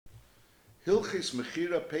Hilchis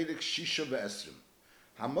Mechira Pedek Shisha Ve'esrim.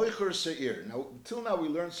 Hamoicher Seir. Now, till now we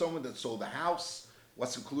learned someone that sold a house,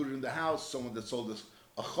 what's included in the house, someone that sold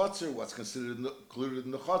a chotzer, what's included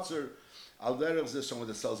in the chotzer. Al derech is someone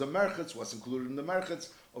that sells a merchetz, what's included in the merchetz.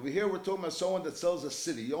 Over here we're talking about someone that sells a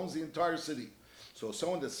city, he owns the entire city. So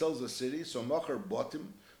someone that sells a city, so Macher Botim,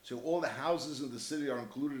 so all the houses in the city are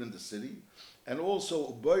included in the city. And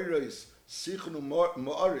also Ubayres, Sichnu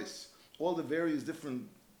Ma'aris, all the various different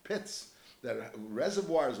pits, that are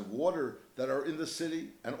reservoirs of water that are in the city,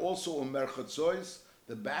 and also merchatzois,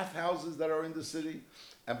 the bathhouses that are in the city,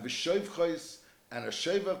 and v'shoivchos, and a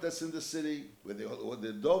shevach that's in the city, where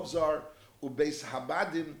the doves are, ubeis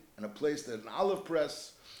habadim, and a place that an olive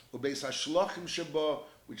press, ubeis hashlachim sheba,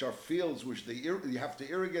 which are fields which you have to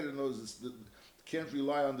irrigate in those. Can't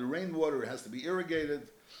rely on the rainwater; it has to be irrigated,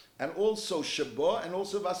 and also sheba, and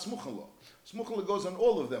also vasmuchala. Smuchala goes on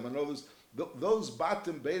all of them, and those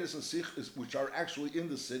batim, beis, and sichos, which are actually in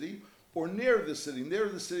the city or near the city. Near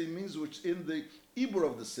the city means which in the ibur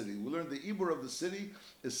of the city. We learned the ibur of the city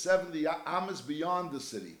is 70 amas beyond the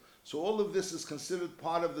city. So all of this is considered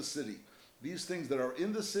part of the city. These things that are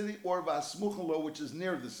in the city or vasmuchala, which is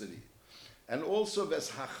near the city. And also ves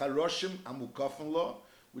hacharoshim amukafin law,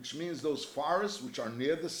 which means those forests which are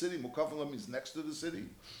near the city. Mukafin law means next to the city.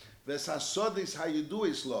 Ves hasodis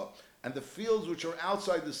hayiduis law, and the fields which are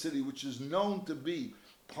outside the city, which is known to be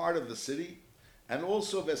part of the city. And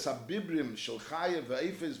also ves habibrim shel chayev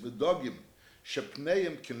ve'efes v'dogim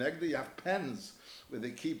shepneim kinegda. You have pens where they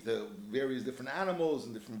keep the various different animals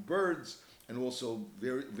and different birds, and also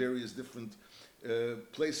various different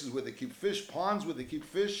places where they keep fish, ponds where they keep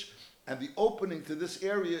fish. And the opening to this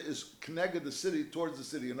area is connected the city towards the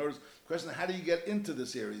city. In other words, the question: how do you get into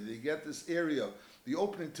this area? Do you get this area? The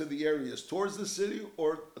opening to the area is towards the city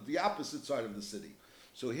or the opposite side of the city.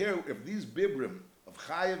 So here, if these bibrim of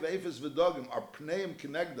chayev, efes, v'dogim are pneim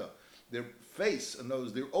kinegda, their face, in other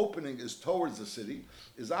words, their opening is towards the city,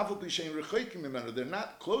 is afal pishein rechoikim imenu. They're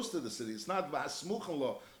not close to the city. It's not v'asmuchan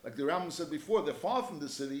lo, like the Rambam said before. They're far from the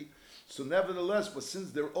city. So nevertheless, but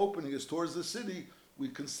since their opening is towards the city, we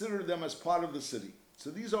consider them as part of the city. So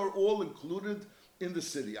these are all included in the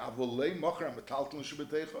city. Avolei mocher metalton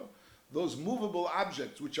shebetecha. Those movable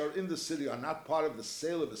objects which are in the city are not part of the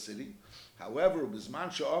sale of a city. However,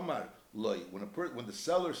 bisman she'omar loy, when the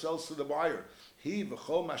seller sells to the buyer, he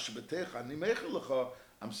v'chol ma shebetecha ani meichel lecha,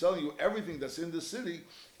 I'm selling you everything that's in the city,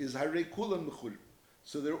 is harei kulan mechur.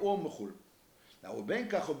 So they're all mechur. Now,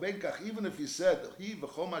 ubenkach, even if he said he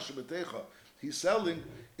v'chol ma shebetecha, he's selling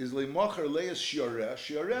is leimocher leis shioreh.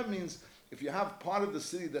 Shioreh means if you have part of the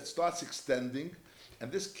city that starts extending,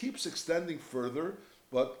 and this keeps extending further,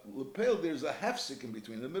 but lepel, there's a hefsek in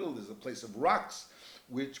between. In the middle, there's a place of rocks,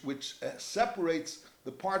 which separates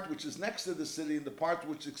the part which is next to the city and the part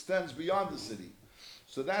which extends beyond the city.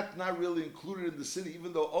 So that's not really included in the city,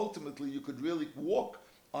 even though ultimately you could really walk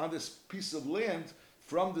on this piece of land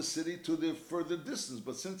from the city to the further distance.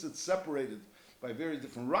 But since it's separated by very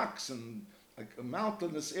different rocks and like a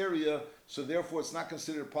mountainous area, so therefore it's not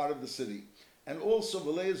considered part of the city. And also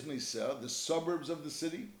V'leis Meisah, the suburbs of the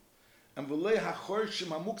city, and V'lei HaChorshim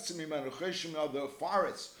HaMuktzim Mimenu, Chorshim are the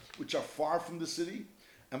forests which are far from the city,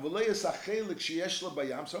 and V'lei HaChelik Sheyesh La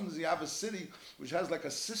Bayam. Sometimes you have a city which has like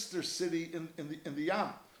a sister city in the Yam,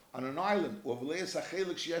 on an island, or V'lei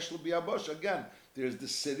HaChelik Sheyesh La Biyabosh. Again, there's the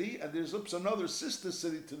city, and there's another sister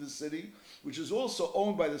city to the city, which is also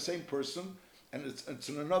owned by the same person, and it's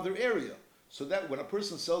in another area. So that when a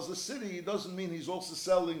person sells a city, it doesn't mean he's also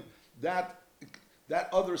selling that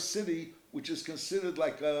other city, which is considered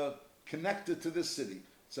like connected to this city.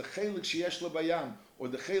 It's a chelik sheyesh bayam, or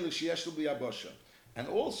the chelik sheyesh b'yabasha. And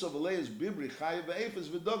also v'leis bibri chayev ve'efes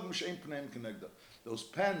v'dogim she'en pneim kenegda. Those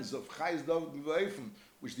pens of chayev dogim ve'efem,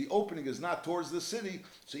 which the opening is not towards the city.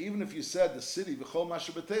 So even if you said the city v'chol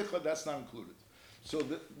mashabetecha, that's not included. So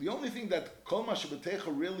the only thing that kol mashabetecha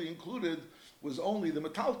really included was only the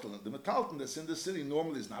metalton. The metalton that's in the city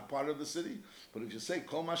normally is not part of the city. But if you say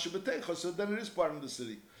kol mashabetecha, so then it is part of the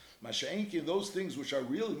city. Masha'enki, those things which are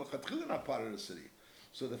really machatchila not part of the city.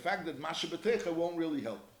 So the fact that mashabetecha won't really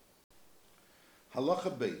help.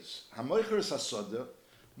 Halacha beis. Hamoicher es hasoda,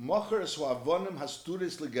 mocher es ha'avonim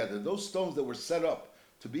hasturis legeder. Those stones that were set up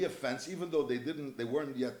to be a fence, even though they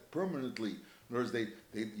weren't yet permanently. In other words,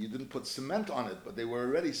 you didn't put cement on it, but they were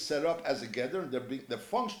already set up as a gather, and they're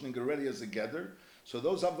functioning already as a gather. So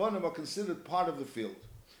those avonim are considered part of the field.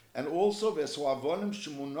 And also, avonim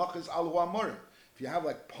shemunachis al huamorim. If you have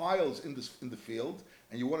like piles in the field,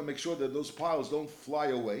 and you want to make sure that those piles don't fly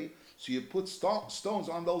away, so you put stones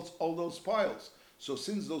on all those piles. So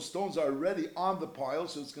since those stones are already on the pile,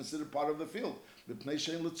 so it's considered part of the field.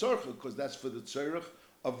 because that's for the tzorech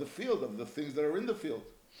of the field, of the things that are in the field.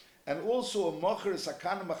 And also a mocher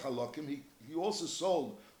sakana machalokim, he also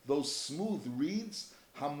sold those smooth reeds,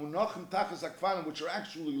 hamunachim tachas akfanim, which are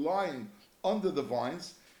actually lying under the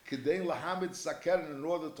vines, kedein lahamid sakeren, in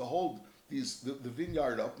order to hold the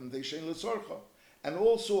vineyard up, and they shein letzorcha. And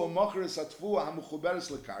also a mocher satfua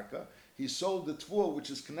hamuchuberes lekarka, he sold the tfuah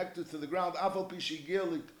which is connected to the ground, afal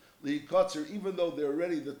pishigil liikotzer, even though they're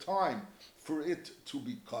already the time for it to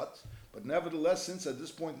be cut. But nevertheless, since at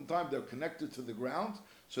this point in time they're connected to the ground,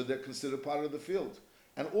 so they're considered part of the field.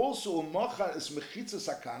 And also, machar is mechitza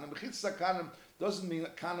sakanim. Mechitza sakanim doesn't mean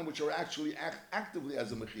kanim which are actually actively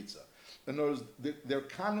as a mechitza. In other words, they're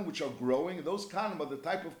kanim which are growing, and those kanim are the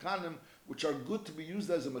type of kanim which are good to be used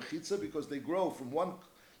as a mechitza because they grow from one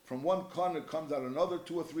kanim comes out another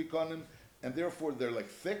 2 or 3 kanim, and therefore they're like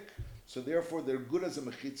thick. So therefore they're good as a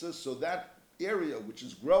mechitza. So that area which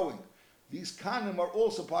is growing, these kanim are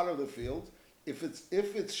also part of the field. If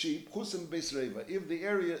it's sheep, chusim beis reva. If the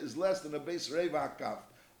area is less than a beis reva hakav,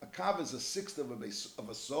 a kav is a sixth of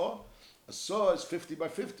a saw. A saw is 50 by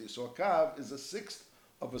 50, so a kav is a sixth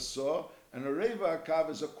of a saw, and a reva kav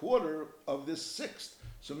is a quarter of this sixth.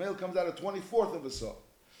 So male comes out a 24th of a saw.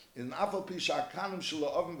 In afal pisha kanim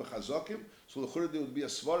shelo oven v'chazokim, so the there would be a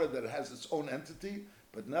svara that has its own entity,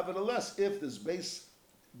 but nevertheless, if this base,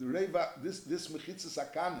 the reva, this mechitzas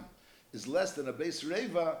akanim is less than a base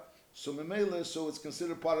reva, so memele, so it's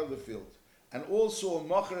considered part of the field. And also a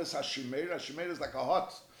mocheres hashimer. Hashimer is like a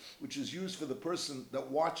hut, which is used for the person that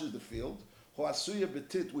watches the field. Hoasuya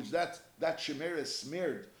betit, which that shemer is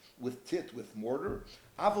smeared with tit, with mortar.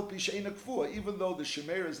 Aval pisheina kfua, even though the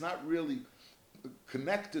shemer is not really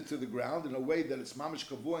connected to the ground in a way that it's mamish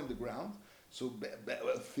kavua in the ground. So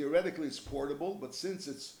theoretically it's portable, but since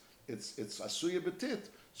it's asuya betit,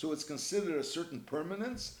 so it's considered a certain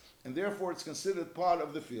permanence, and therefore it's considered part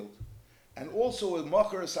of the field. And also a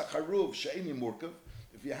mocher sacharuv she'eni murkav,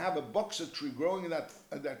 if you have a boxer tree growing in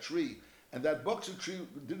that tree, and that boxer tree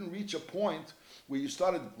didn't reach a point where you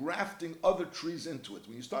started grafting other trees into it.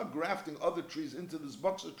 When you start grafting other trees into this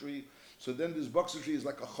boxer tree, so then this boxer tree is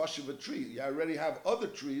like a chashiva tree. You already have other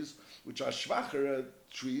trees, which are shvacher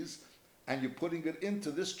trees, and you're putting it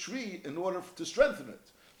into this tree in order to strengthen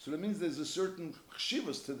it. So that means there's a certain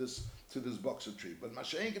chshivas to this boxer tree. But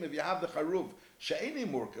masha'inkin, if you have the charuv, she'eni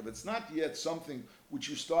murkav, it's not yet something which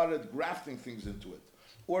you started grafting things into it.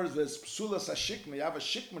 Or there's psulas hashikma, you have a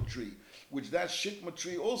shikma tree, which that shikma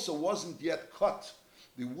tree also wasn't yet cut.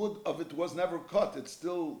 The wood of it was never cut. It's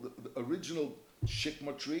still the original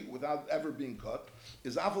shikma tree without ever being cut.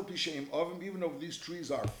 Is afal pisheim ovim, even though these trees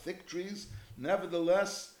are thick trees,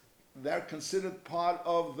 nevertheless, they're considered part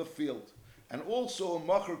of the field. And also a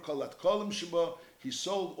macher kalat kolim sheba, he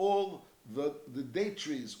sold all the date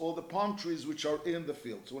trees, all the palm trees which are in the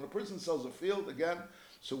field. So when a person sells a field, again,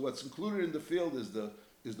 so what's included in the field is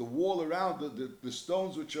the wall around, the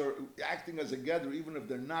stones which are acting as a gather, even if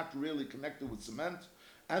they're not really connected with cement,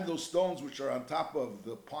 and those stones which are on top of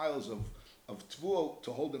the piles of tvuah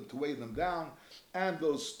to hold them, to weigh them down, and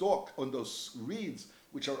those those reeds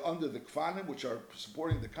which are under the kfanim, which are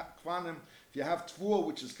supporting the kfanim. If you have tfuah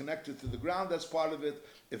which is connected to the ground, that's part of it.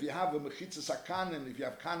 If you have a mechitzas akanim, if you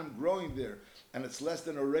have kanim growing there, and it's less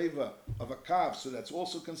than a reva of a kav, so that's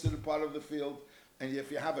also considered part of the field. And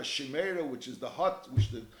if you have a shemera, which is the hut,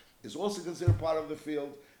 is also considered part of the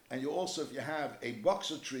field. And you also, if you have a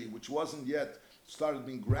boxer tree, which wasn't yet started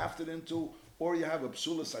being grafted into, or you have a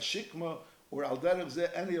psulas hashikma, or al derech zeh,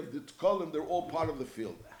 any of the tkolim, they're all part of the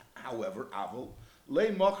field. However, aval,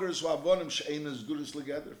 lay machers v'avonim she'enas duris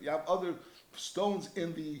together. If you have other stones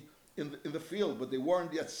in the field, but they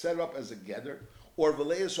weren't yet set up as a gather, or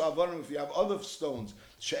v'leis v'avonim, if you have other stones,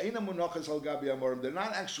 she'ena munachas al gabi amorim, they're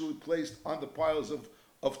not actually placed on the piles of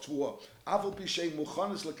tvuah. Aval pishay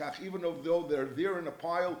muchanis lekach, even though they're there in a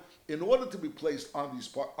pile in order to be placed on these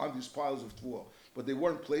piles of tvuah, but they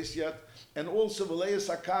weren't placed yet. And also v'leis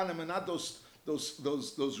hakanim, and not those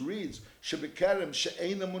reeds, shebekerem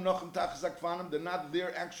she'ena munachim tachas akvanim, they're not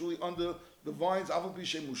there actually under the vines. Aval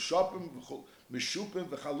pishay mushapim mishupim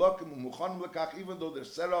v'chalokim umuchanim lekach, even though they're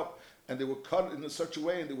set up and they were cut in such a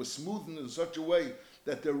way and they were smoothened in such a way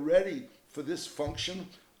that they're ready for this function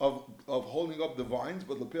of holding up the vines,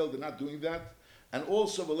 but lapel, they're not doing that. And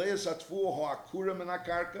also v'leis hatfuah ha'akurim and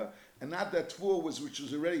akarka, and not that tfuah which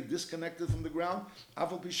was already disconnected from the ground.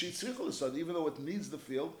 Aval pishit tzrichel, even though it needs the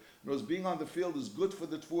field. Because being on the field is good for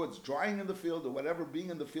the tfuah. It's drying in the field or whatever. Being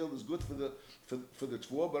in the field is good for the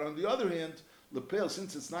tfuah. But on the other hand, lapel,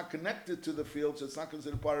 since it's not connected to the field, so it's not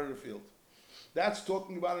considered part of the field. That's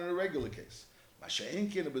talking about in a regular case. So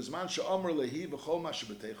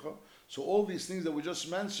So all these things that we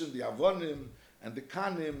just mentioned, the avonim and the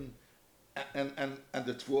kanim and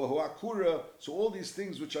the tfuah akura, so all these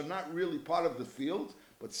things which are not really part of the field,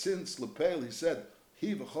 but since Lepel, he said, Hi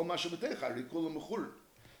v'chol ma shebetecha rikulam mechur.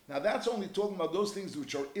 Now that's only talking about those things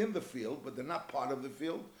which are in the field, but they're not part of the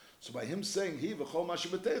field. So by him saying Hi v'chol ma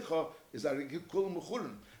shebetecha is rikulam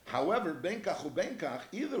mechurim. However, benkach ubenkach,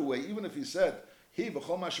 either way, even if he said Hi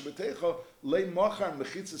v'chol ma shebetecha le machar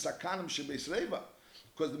mechitzas akanim shebeis reva,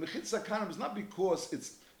 because the mechitzas akanim is not because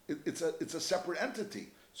it's a separate entity.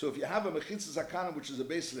 So if you have a mechitzas akanim which is a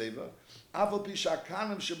base reva, aval pisha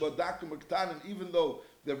akanim shebodakim uktanim, even though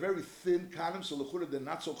they're very thin kanim, so l'chura they're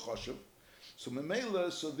not so choshev. So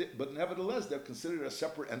memela, but nevertheless they're considered a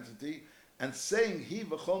separate entity. And saying Hi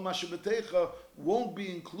v'chol ma shebetecha won't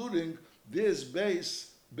be including this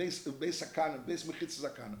base akanim, base mechitzas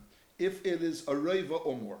akanim, if it is a reva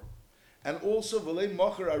or more. And also v'lei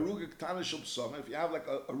mocher aruga ktana shel psama, if you have like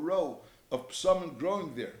a row of psamim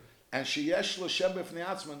growing there, and sheyesh lo shem b'fnei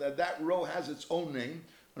atzman, that row has its own name,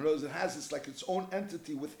 in other words, it has its own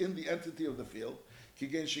entity within the entity of the field.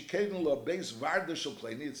 Kigen shekeden lo beis varda shel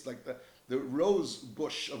pleni, it's like the rose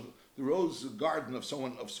bush of the rose garden of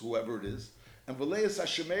someone, of whoever it is. And v'leis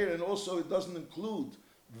hashemera, and also it doesn't include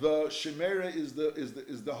the shemera is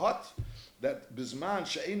the hut that bisman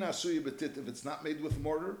she'ena asuyi betit, if it's not made with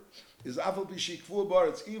mortar, is afal b'shikvu bar,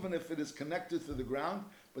 it's even if it is connected to the ground,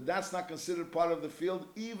 but that's not considered part of the field,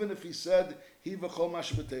 even if he said Hi v'chol ma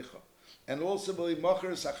shebetecha. And also v'lei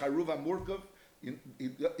mocher sacharuv amurkav,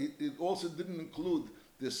 it also didn't include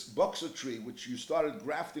this boxer tree, which you started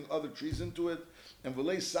grafting other trees into it, and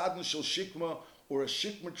v'lei sadna shel shikma, or a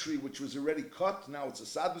shikma tree which was already cut, now it's a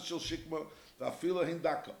sadna shel shikma, v'afila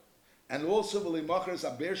hindaka. And also v'lei mocher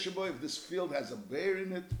saber shebo, if this field has a bear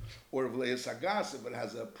in it, or v'lei sagas, if it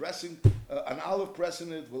has a pressing, an olive press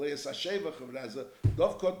in it, v'lei sashevach, if it has a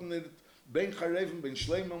dovkot in it, ben charevim, ben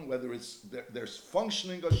shleimim, whether there's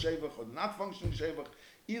functioning of shevach or not functioning shevach.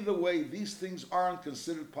 Either way, these things aren't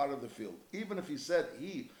considered part of the field. Even if he said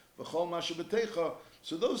Hi v'chol ma shebetecha,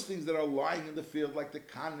 so those things that are lying in the field, like the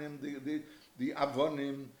kanim, the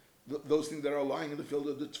avonim, those things that are lying in the field,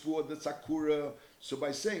 the tfuah, the tzakura. So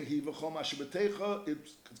by saying Hi v'chol ma shebetecha,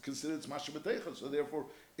 it's considered ma shebetecha. So therefore,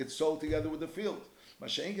 it's sold together with the field.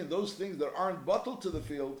 Masha'inkin, those things that aren't bottled to the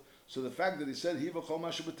field. So the fact that he said Hi v'chol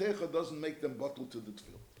ma shebetecha doesn't make them bottled to the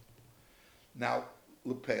field. Now,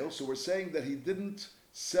 lepel. So we're saying that he didn't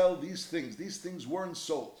sell these things. These things weren't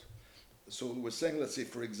sold. So we're saying, let's say,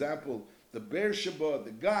 for example, the bear sheba,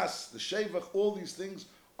 the gas, the shevach, all these things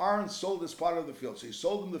aren't sold as part of the field. So he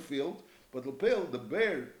sold in the field, but the bear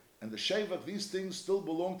and the shevach, these things still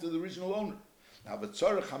belong to the original owner. Now,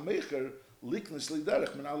 v'tzarech hamecher liknes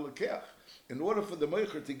liderech min al-lekeach. In order for the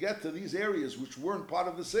meicher to get to these areas which weren't part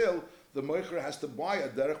of the sale, the meicher has to buy a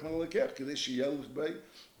derech min al-lekeach, kedei sheyelech bei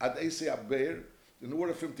ad eisei ha-bear. In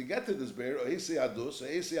order for him to get to this bear, like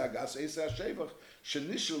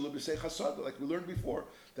we learned before,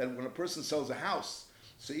 that when a person sells a house,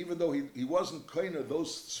 so even though he wasn't kind of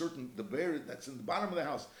the bear that's in the bottom of the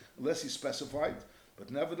house, unless he specified,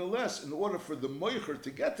 but nevertheless, in order for the moicher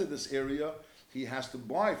to get to this area, he has to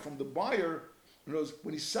buy from the buyer.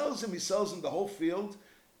 When he sells him the whole field,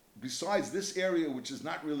 besides this area, which is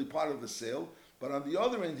not really part of the sale, but on the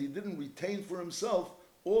other end, he didn't retain for himself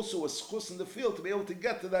also a schus in the field to be able to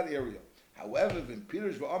get to that area. However, when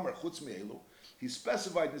Pirish v'Amar chutz mi'elu, he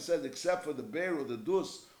specified and said, except for the bear or the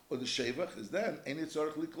dus or the shevach, is then ain't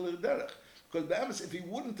tzarich likol derech. Because if he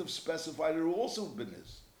wouldn't have specified, it would also have been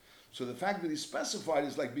his. So the fact that he specified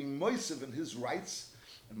is like being moisev in his rights,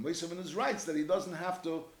 and moisev in his rights that he doesn't have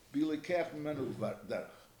to be lekech mimenu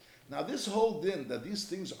derech. Now this whole din that these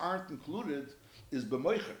things aren't included is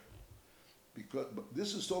b'moicher, because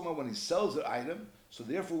this is talking about when he sells the item. So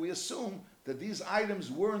therefore we assume that these items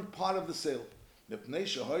weren't part of the sale. Because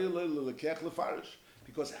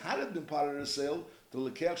had it been part of the sale, the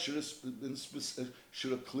lekech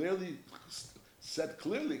should have clearly said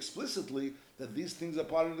explicitly that these things are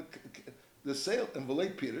part of the sale. And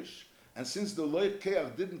v'lei pirish, and since the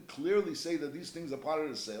lekech didn't clearly say that these things are part of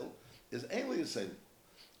the sale, is ainly a sale.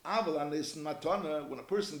 When a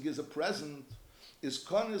person gives a present, is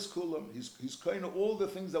kulam. He's kind of all the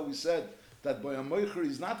things that we said. That by a moicher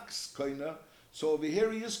he's not koina, so over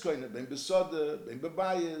here he is koina. Ben besada, ben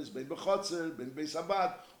bebayis, ben bechotzer, ben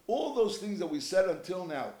beisabad. All those things that we said until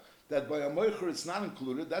now, that by a moicher it's not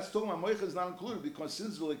included. That's talking about moicher is not included because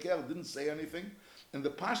since the leker didn't say anything, in the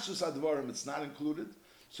pashtus advarim it's not included.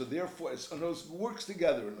 So therefore, it works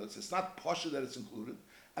together. It's not pasha that it's included,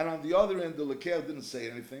 and on the other end the leker didn't say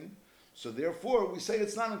anything. So therefore, we say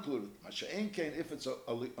it's not included. Masha'en kain, if it's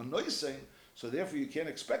a noising. So therefore, you can't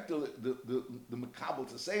expect the Makabal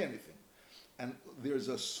to say anything. And there's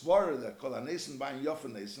a svara that called Anesin buying Yofa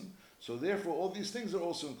Nesin. So therefore, all these things are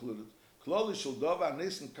also included. Kloli Shuldova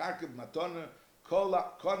Anesin Karkib Matona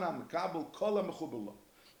Kola Kona Makabal Kola Mechubala.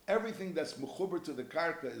 Everything that's mechuber to the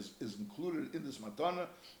karka is included in this matana,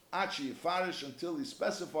 achi yifarish, until he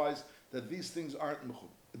specifies that these things aren't mechuber.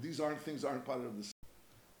 Things aren't part of this.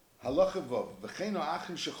 Halacha vav v'cheino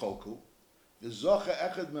achim shecholku v'zocha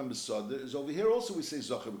echad membesoder is over here. Also, we say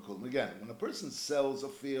zocha b'kulim. Again, when a person sells a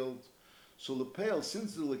field, so lepel,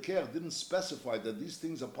 since the leker didn't specify that these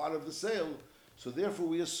things are part of the sale, so therefore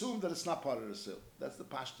we assume that it's not part of the sale. That's the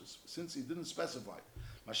pashtus, since he didn't specify.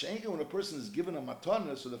 Mashenka, when a person is given a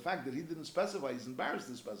matana, so the fact that he didn't specify, he's embarrassed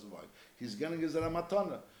to specify. He's getting his a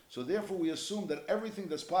matana. So therefore we assume that everything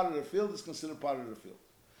that's part of the field is considered part of the field.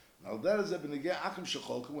 Now that is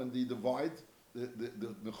when they divide the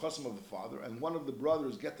nechasim of the father, and one of the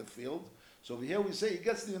brothers get the field. So over here we say he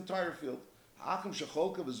gets the entire field. One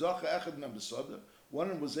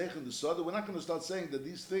of them was in the soda. We're not going to start saying that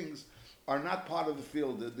these things are not part of the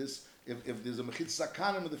field. That this, if there's a mechitz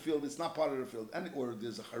sakanim in the field, it's not part of the field. Or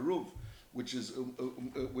there's a haruv, which is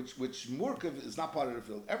which murkav is not part of the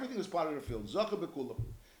field. Everything is part of the field. Zocha bekulam.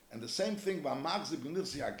 And the same thing,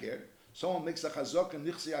 someone makes a chazak and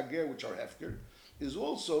nichsi ager, which are hefker, is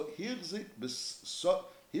also hirzik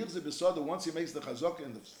besada. Once he makes the chazak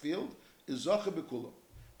in the field, is zocha bekulam.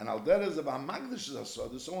 And al derez of magdish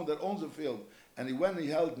zasada, someone that owns a field, and he went and he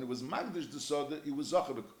held, and it was magdish zasada, he was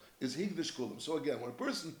zocha bekulam. Is higdish kulam. So again, when a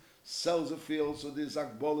person sells a field, so these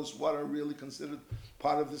akbolas, what are really considered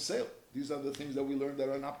part of the sale? These are the things that we learned that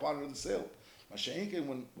are not part of the sale.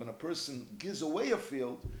 When a person gives away a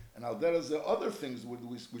field, and al derez there are other things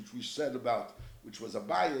which we said about, which was a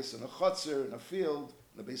bias and a chotzer and a field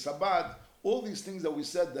and a beis habad, all these things that we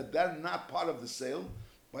said that they're not part of the sale.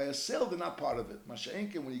 By a sale, they're not part of it.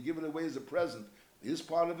 Masha'enke, when you give it away as a present, it is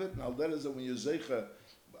part of it. And al derez when you zeicha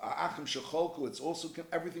achim shecholku, it's also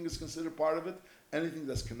everything is considered part of it. Anything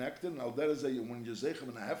that's connected. And al derez when you zeicha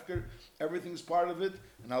and a hefker, everything is part of it.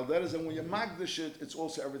 And al derez when you magdish it, it's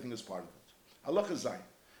also everything is part of it. Halacha zayin.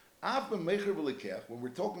 When we're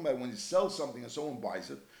talking about when you sell something and someone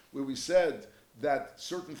buys it, where we said that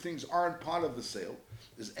certain things aren't part of the sale,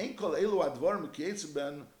 is enkol elu advar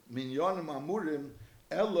ben minyanim amurim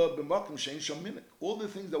ella b'makom shein sham minik. All the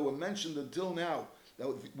things that were mentioned until now,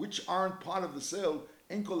 which aren't part of the sale,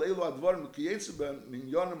 enkol elu advar ben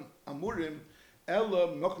minyanim amurim ella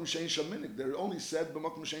b'makom shein sham minik. They're only said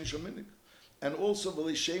b'makom shein sham minik. And also,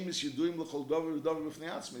 it's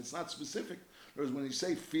not specific. Whereas when you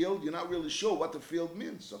say field, you're not really sure what the field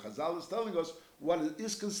means. So Chazal is telling us what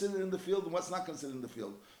is considered in the field and what's not considered in the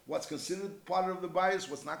field. What's considered part of the bias,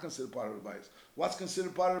 what's not considered part of the bias. What's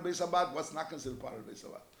considered part of the Beis Habad, what's not considered part of the Beis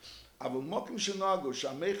Habad.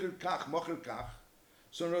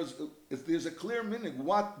 So in other words, if there's a clear meaning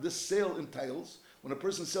what this sale entails, when a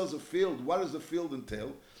person sells a field, what does the field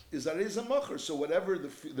entail? Is that is a mocher. So whatever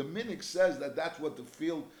the minig says that's what the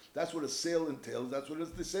field, that's what a sale entails, that's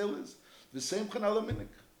what the sale is. The same chanal minig.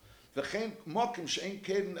 V'chein mokim she'en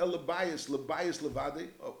keden el lebayis levade.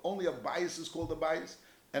 Only a bias is called a bias,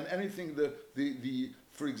 and anything the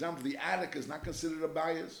for example the attic is not considered a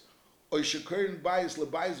bias. Or shekerin bias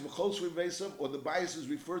lebayis v'chol shveisav, or the bias is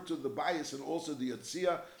referred to the bias, and also the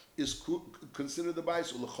yatzia is considered the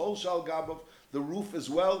bias. Or lechol shal gabav, the roof as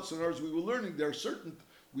well. So in other words, we were learning there are certain.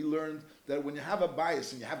 We learned that when you have a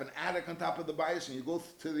bias and you have an attic on top of the bias, and you go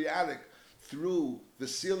to the attic through the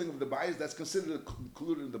ceiling of the bias, that's considered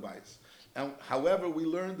included in the bias. And however, we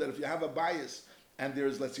learned that if you have a bias and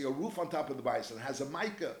there's, let's say, a roof on top of the bias and it has a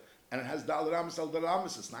mica and it has dalaramis al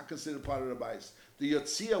dalaramis, it's not considered part of the bias. The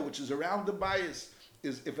yotzia, which is around the bias,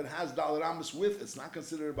 is if it has dalaramis with, it's not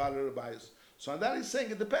considered part of the bias. So on that he's saying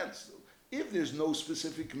it depends. If there's no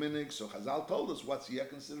specific minig, so Chazal told us what's yet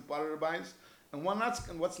considered part of the bias, and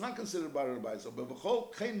what's not considered part of the bias.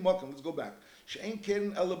 Let's go back.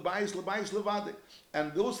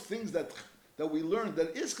 And those things that we learned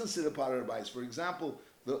that is considered part of the bias. For example,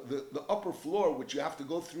 the upper floor, which you have to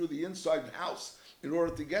go through the inside house in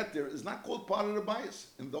order to get there, is not called part of the bias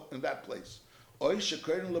in that place.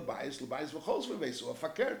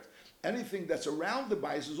 Anything that's around the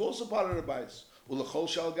bias is also part of the bias.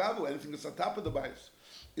 Anything that's on top of the bias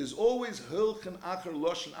is always hilchen acher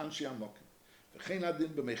loshen anshi amokim.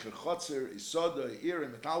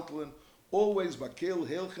 Always bakel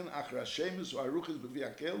hilchen acher hashemus or aruchis b'vi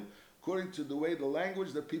akel, according to the way the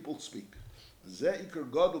language that people speak. Zeikar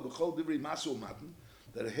godel b'chol divrei masu matan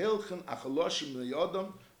that hilchen acher loshim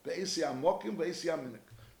neyodam be'esi amokim be'esi aminik.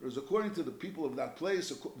 Whereas according to the people of that place,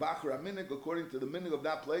 v'acher aminik, according to the meaning of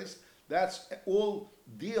that place, That's all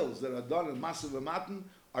deals that are done in Masav Matan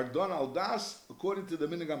are done al das according to the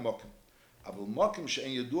minig hamokim. Avul mokim she'en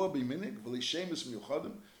yadua b'minig v'lishemus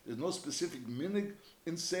miyuchadim. There's no specific minig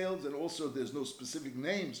in sales, and also there's no specific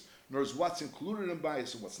names, nor is what's included in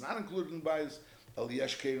bias and what's not included in bias. El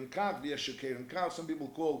yesh keren kav, yesh keren kav. Some people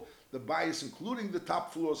call the bias including the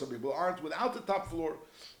top floor. Some people aren't. Without the top floor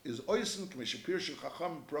is oisen k'meshapir shel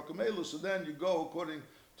chacham prokamelu. So then you go according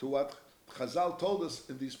to what Chazal told us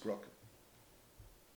in these prokim.